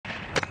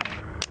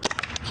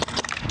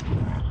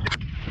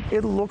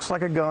It looks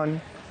like a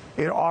gun,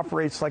 it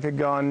operates like a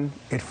gun,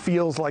 it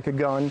feels like a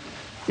gun.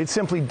 It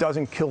simply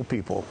doesn't kill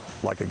people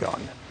like a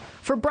gun.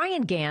 For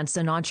Brian Gantz,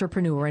 an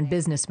entrepreneur and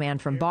businessman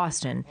from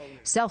Boston,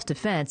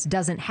 self-defense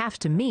doesn't have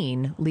to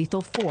mean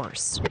lethal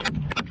force.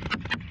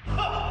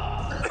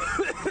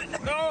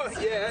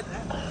 Yeah,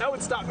 that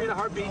would stop me in a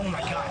heartbeat. Oh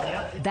my God,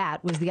 yeah.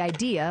 That was the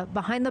idea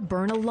behind the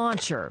Byrna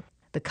launcher.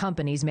 The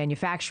company's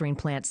manufacturing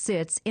plant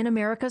sits in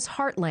America's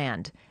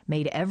heartland,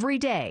 made every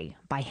day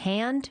by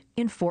hand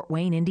in Fort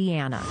Wayne,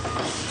 Indiana.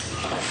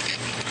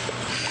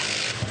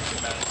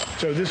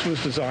 So this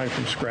was designed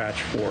from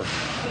scratch for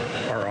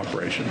our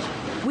operations.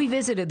 We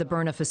visited the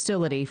Byrna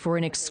facility for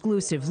an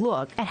exclusive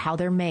look at how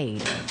they're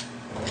made.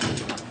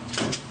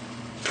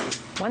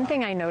 One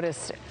thing I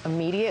noticed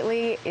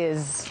immediately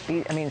is,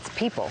 it's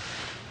people.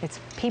 It's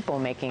people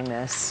making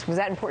this. Was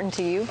that important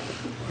to you?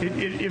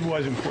 It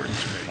was important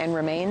to me. And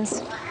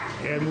remains?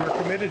 And we're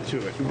committed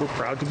to it. We're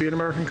proud to be an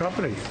American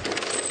company.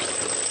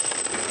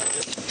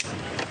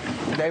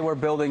 Today we're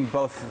building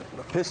both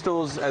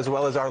pistols as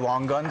well as our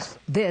long guns.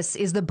 This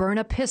is the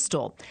Byrna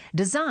pistol,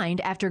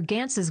 designed after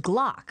Gantz's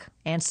Glock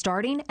and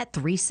starting at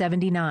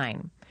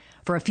 $379.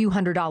 For a few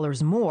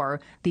 $100s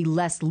more, the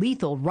less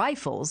lethal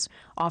rifles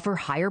offer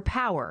higher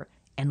power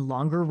and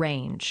longer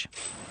range.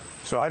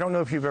 So I don't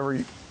know if you've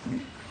ever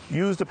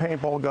used a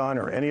paintball gun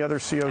or any other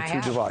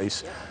CO2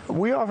 device.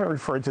 We often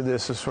refer to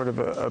this as sort of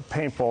a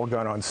paintball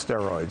gun on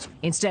steroids.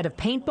 Instead of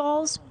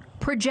paintballs,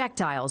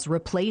 projectiles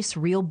replace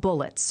real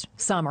bullets.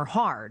 Some are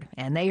hard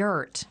and they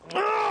hurt.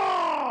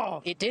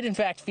 It did, in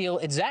fact, feel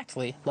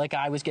exactly like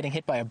I was getting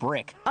hit by a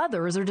brick.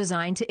 Others are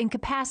designed to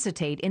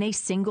incapacitate in a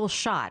single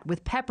shot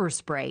with pepper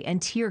spray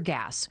and tear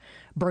gas,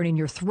 burning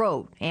your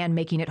throat and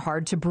making it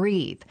hard to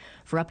breathe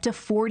for up to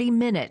 40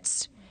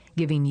 minutes,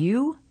 giving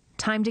you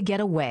time to get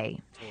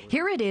away.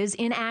 Here it is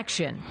in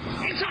action.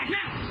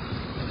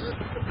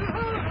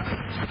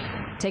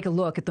 Take a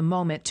look at the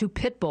moment two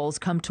pit bulls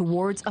come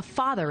towards a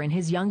father and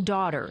his young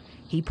daughter.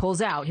 He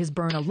pulls out his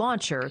Byrna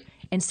launcher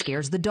and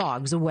scares the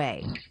dogs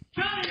away.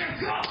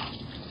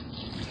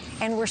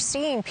 And we're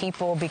seeing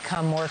people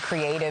become more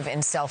creative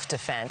in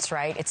self-defense,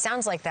 right? It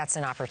sounds like that's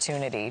an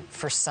opportunity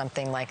for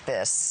something like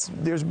this.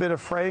 There's been a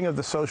fraying of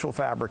the social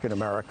fabric in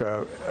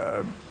America.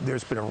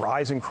 There's been a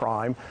rise in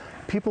crime.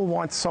 People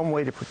want some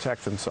way to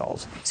protect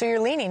themselves. So you're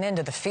leaning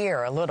into the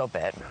fear a little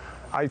bit.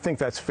 I think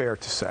that's fair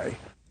to say.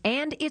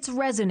 And it's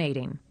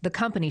resonating. The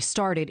company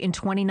started in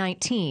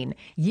 2019.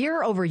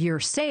 Year-over-year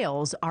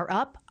sales are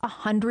up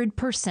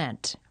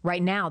 100%.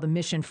 Right now, the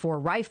Mission 4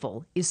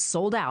 rifle is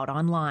sold out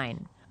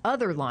online.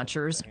 Other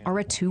launchers are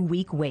a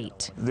 2-week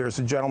wait. There's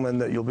a gentleman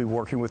that you'll be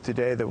working with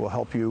today that will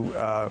help you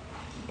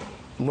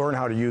learn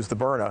how to use the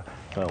Byrna.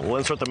 We'll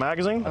insert the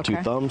magazine, Okay.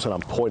 2 thumbs, and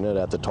I'm pointing it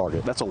at the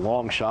target. That's a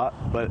long shot,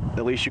 but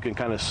at least you can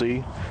kind of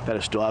see that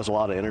it still has a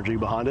lot of energy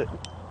behind it.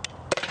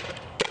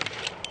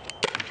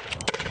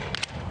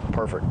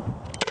 Perfect.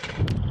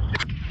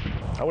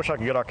 I wish I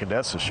could get our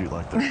cadets to shoot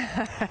like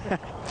that.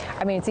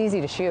 I mean, it's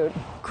easy to shoot.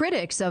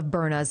 Critics of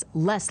Byrna's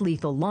less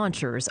lethal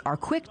launchers are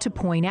quick to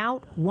point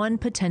out one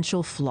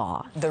potential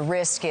flaw. The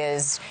risk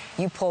is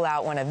you pull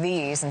out one of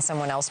these and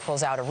someone else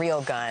pulls out a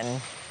real gun,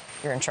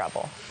 you're in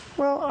trouble.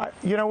 Well,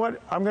 you know what?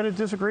 I'm going to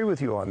disagree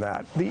with you on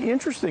that. The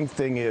interesting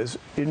thing is,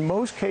 in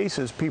most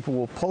cases, people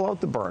will pull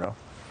out the Byrna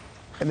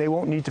and they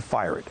won't need to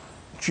fire it.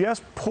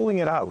 Just pulling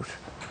it out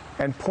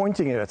and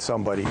pointing it at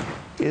somebody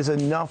is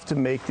enough to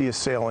make the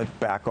assailant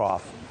back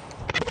off.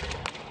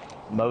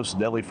 Most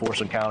deadly force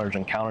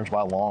encounters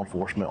by law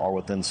enforcement are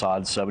within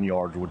 7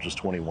 yards, which is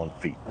 21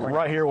 feet.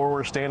 Right here where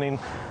we're standing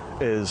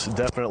is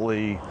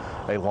definitely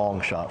a long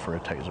shot for a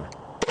taser.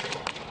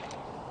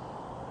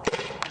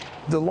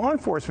 The law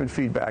enforcement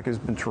feedback has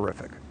been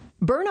terrific.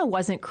 Byrna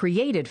wasn't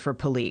created for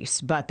police,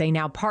 but they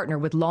now partner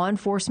with law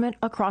enforcement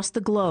across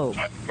the globe.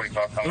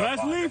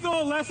 Less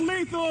lethal, less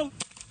lethal.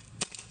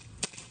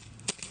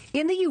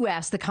 In the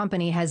U.S., the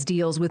company has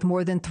deals with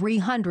more than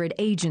 300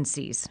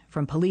 agencies,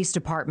 from police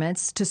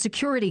departments to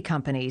security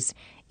companies,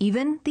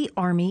 even the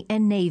Army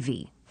and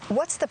Navy.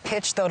 What's the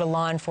pitch, though, to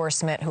law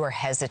enforcement who are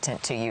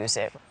hesitant to use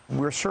it?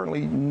 We're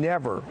certainly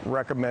never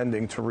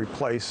recommending to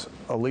replace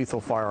a lethal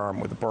firearm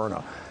with a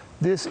Byrna.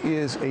 This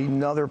is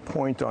another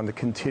point on the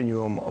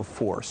continuum of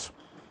force.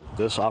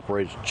 This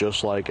operates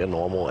just like a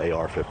normal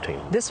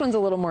AR-15. This one's a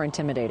little more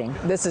intimidating.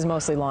 This is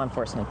mostly law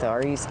enforcement, though.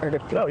 Or do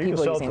No, you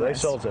people can sell using it. They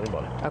this? sell it to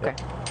anybody. Okay.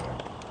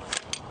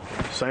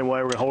 Yep. Same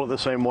way. We're gonna hold it the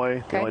same way.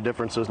 Okay. The only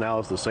difference is now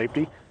is the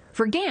safety.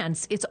 For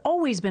Gantz, it's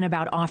always been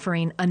about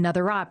offering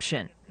another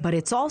option, but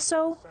it's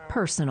also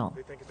personal.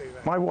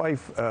 My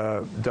wife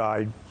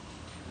died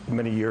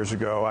many years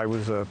ago. I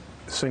was a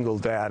single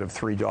dad of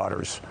 3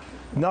 daughters.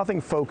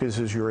 Nothing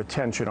focuses your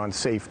attention on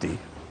safety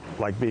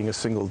like being a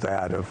single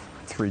dad of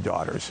 3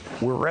 daughters.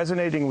 We're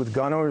resonating with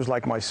gun owners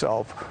like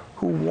myself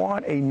who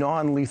want a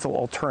non-lethal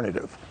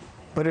alternative.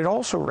 But it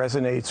also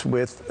resonates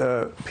with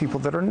people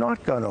that are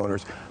not gun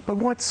owners, but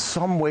want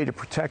some way to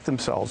protect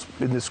themselves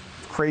in this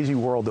crazy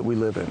world that we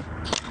live in.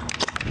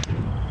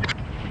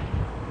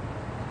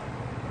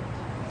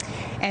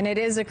 And it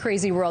is a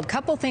crazy world.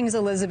 Couple things,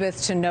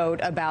 Elizabeth, to note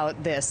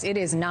about this. It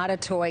is not a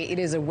toy. It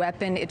is a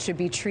weapon. It should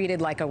be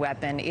treated like a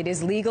weapon. It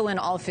is legal in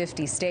all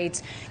 50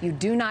 states. You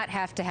do not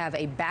have to have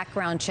a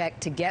background check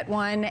to get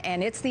one,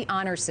 and it's the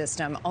honor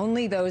system.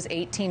 Only those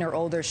 18 or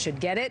older should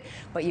get it,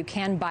 but you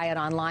can buy it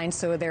online,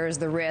 so there is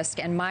the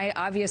risk. And my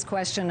obvious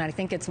question, I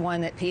think it's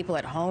one that people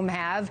at home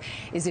have,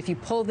 is if you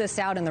pull this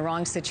out in the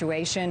wrong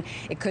situation,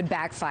 it could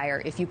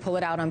backfire. If you pull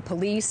it out on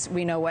police,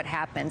 we know what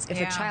happens. If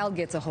a child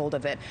gets a hold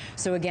of it.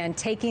 So again,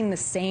 taking the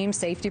same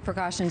safety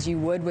precautions you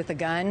would with a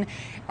gun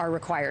are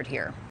required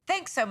here.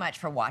 Thanks so much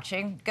for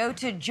watching. Go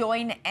to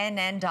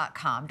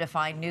joinnn.com to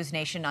find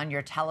NewsNation on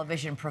your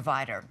television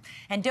provider.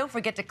 And don't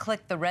forget to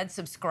click the red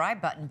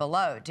subscribe button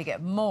below to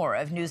get more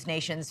of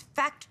NewsNation's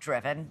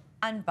fact-driven,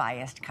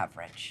 unbiased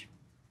coverage.